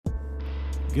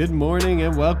Good morning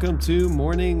and welcome to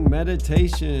Morning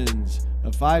Meditations,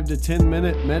 a 5 to 10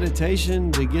 minute meditation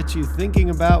to get you thinking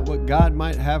about what God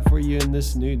might have for you in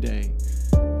this new day.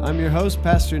 I'm your host,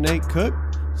 Pastor Nate Cook,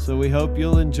 so we hope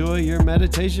you'll enjoy your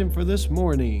meditation for this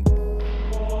morning.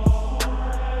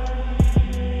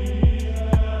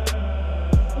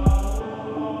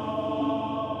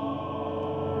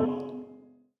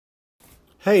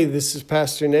 Hey, this is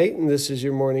Pastor Nate, and this is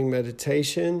your morning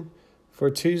meditation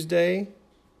for Tuesday,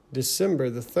 December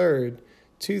the 3rd,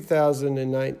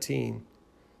 2019.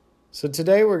 So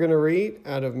today we're going to read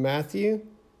out of Matthew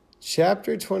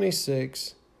chapter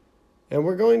 26, and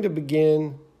we're going to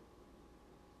begin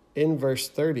in verse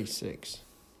 36.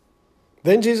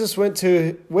 Then Jesus went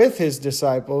with his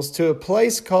disciples to a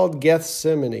place called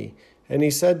Gethsemane, and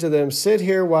he said to them, "Sit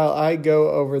here while I go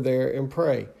over there and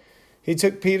pray." He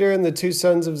took Peter and the two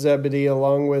sons of Zebedee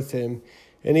along with him,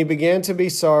 and he began to be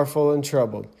sorrowful and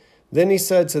troubled. Then he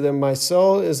said to them, "My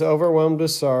soul is overwhelmed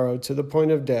with sorrow to the point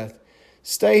of death.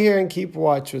 Stay here and keep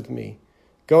watch with me."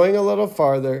 Going a little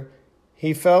farther,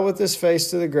 he fell with his face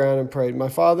to the ground and prayed, "My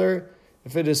Father,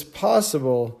 if it is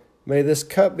possible, may this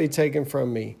cup be taken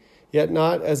from me, yet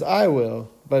not as I will,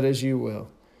 but as you will."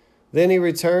 Then he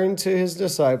returned to his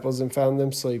disciples and found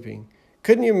them sleeping.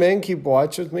 "Couldn't you men keep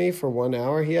watch with me for 1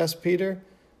 hour?" he asked Peter.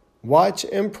 "Watch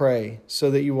and pray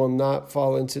so that you will not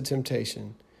fall into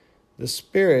temptation. The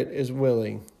spirit is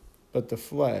willing, but the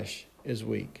flesh is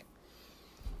weak."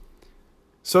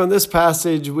 So in this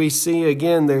passage, we see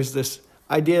again, there's this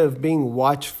idea of being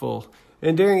watchful.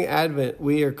 And during Advent,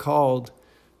 we are called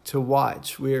to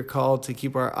watch. We are called to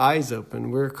keep our eyes open.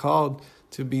 We're called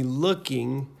to be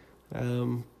looking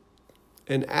and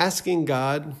asking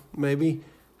God maybe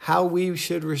how we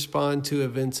should respond to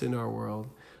events in our world.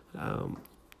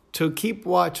 To keep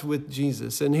watch with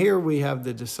Jesus. And here we have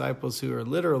the disciples who are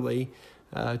literally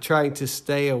trying to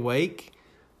stay awake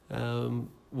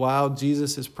while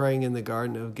Jesus is praying in the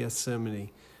Garden of Gethsemane.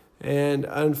 And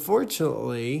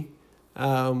unfortunately,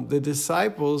 the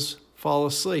disciples fall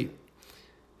asleep.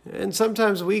 And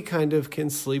sometimes we kind of can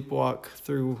sleepwalk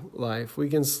through life. We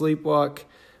can sleepwalk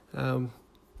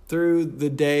through the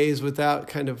days without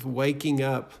kind of waking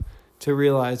up to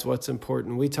realize what's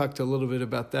important. We talked a little bit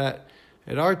about that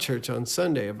at our church on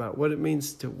Sunday, about what it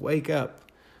means to wake up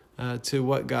to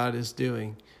what God is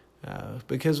doing,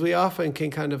 because we often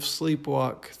can kind of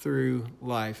sleepwalk through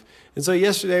life. And so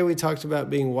yesterday we talked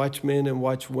about being watchmen and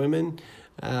watchwomen.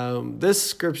 This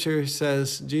scripture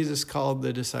says Jesus called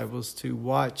the disciples to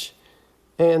watch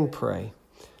and pray.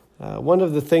 One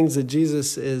of the things that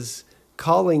Jesus is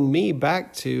calling me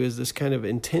back to is this kind of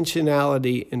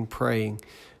intentionality in praying.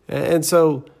 And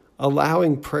so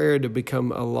allowing prayer to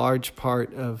become a large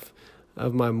part of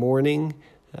my morning.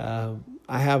 I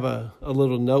have a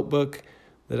little notebook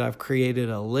that I've created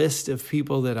a list of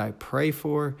people that I pray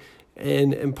for.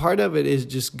 And part of it is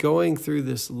just going through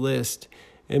this list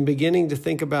and beginning to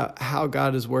think about how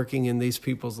God is working in these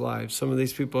people's lives. Some of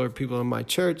these people are people in my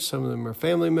church. Some of them are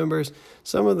family members.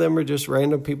 Some of them are just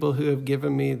random people who have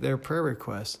given me their prayer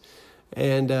requests.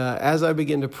 And as I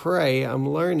begin to pray, I'm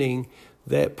learning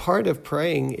that part of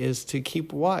praying is to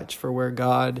keep watch for where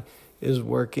God is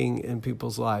working in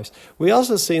people's lives. We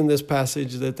also see in this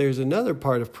passage that there's another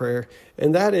part of prayer,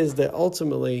 and that is that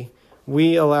ultimately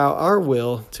we allow our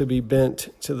will to be bent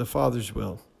to the Father's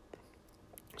will.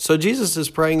 So Jesus is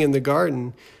praying in the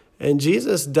garden, and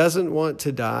Jesus doesn't want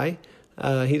to die.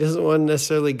 He doesn't want to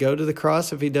necessarily go to the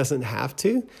cross if he doesn't have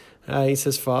to. He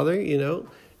says, "Father,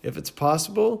 if it's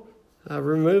possible,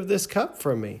 remove this cup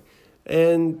from me."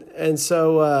 And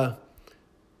so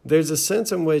there's a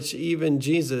sense in which even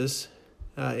Jesus,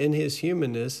 in his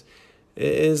humanness,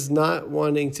 is not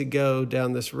wanting to go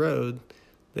down this road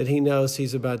that he knows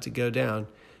he's about to go down.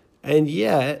 And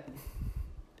yet,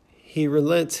 he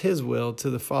relents his will to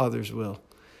the Father's will.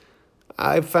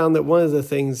 I've found that one of the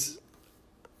things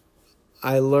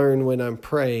I learn when I'm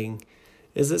praying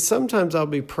is that sometimes I'll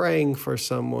be praying for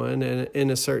someone in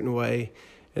a certain way,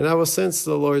 and I will sense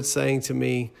the Lord saying to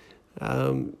me,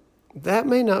 that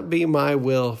may not be my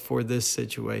will for this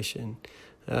situation.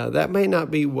 That may not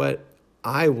be what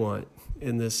I want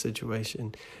in this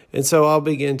situation. And so I'll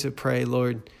begin to pray,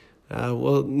 "Lord,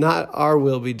 well, not our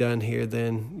will be done here,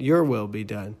 then your will be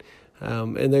done."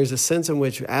 And there's a sense in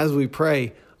which as we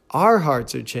pray, our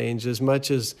hearts are changed as much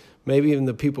as maybe even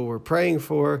the people we're praying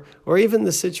for, or even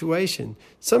the situation.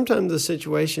 Sometimes the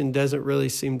situation doesn't really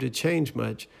seem to change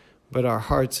much, but our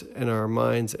hearts and our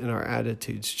minds and our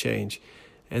attitudes change.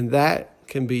 And that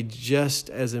can be just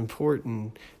as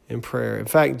important in prayer. In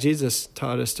fact, Jesus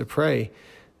taught us to pray,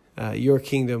 "Your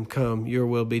kingdom come, your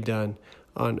will be done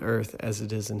on earth as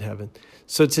it is in heaven.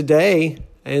 So today,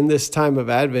 in this time of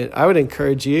Advent, I would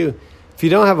encourage you, if you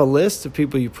don't have a list of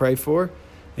people you pray for,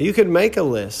 you could make a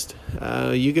list.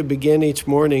 You could begin each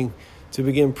morning to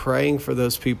begin praying for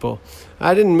those people.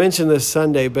 I didn't mention this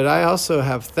Sunday, but I also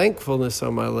have thankfulness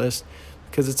on my list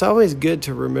because it's always good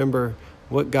to remember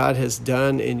what God has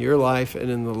done in your life and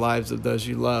in the lives of those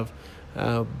you love.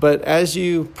 But as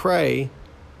you pray,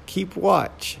 keep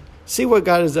watch. See what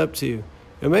God is up to.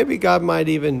 And maybe God might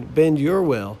even bend your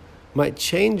will, might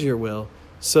change your will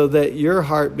so that your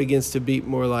heart begins to beat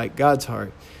more like God's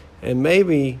heart. And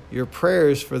maybe your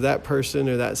prayers for that person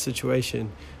or that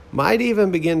situation might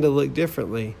even begin to look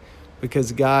differently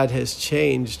because God has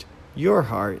changed your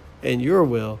heart and your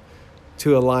will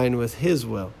to align with His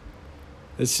will.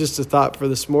 It's just a thought for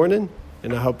this morning,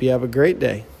 and I hope you have a great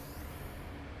day.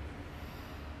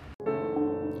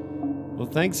 Well,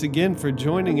 thanks again for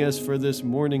joining us for this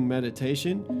morning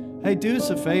meditation. Hey, do us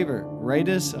a favor, rate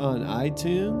us on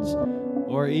iTunes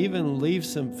or even leave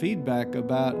some feedback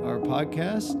about our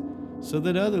podcast so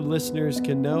that other listeners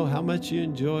can know how much you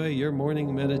enjoy your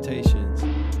morning meditations.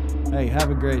 Hey, have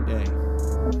a great day.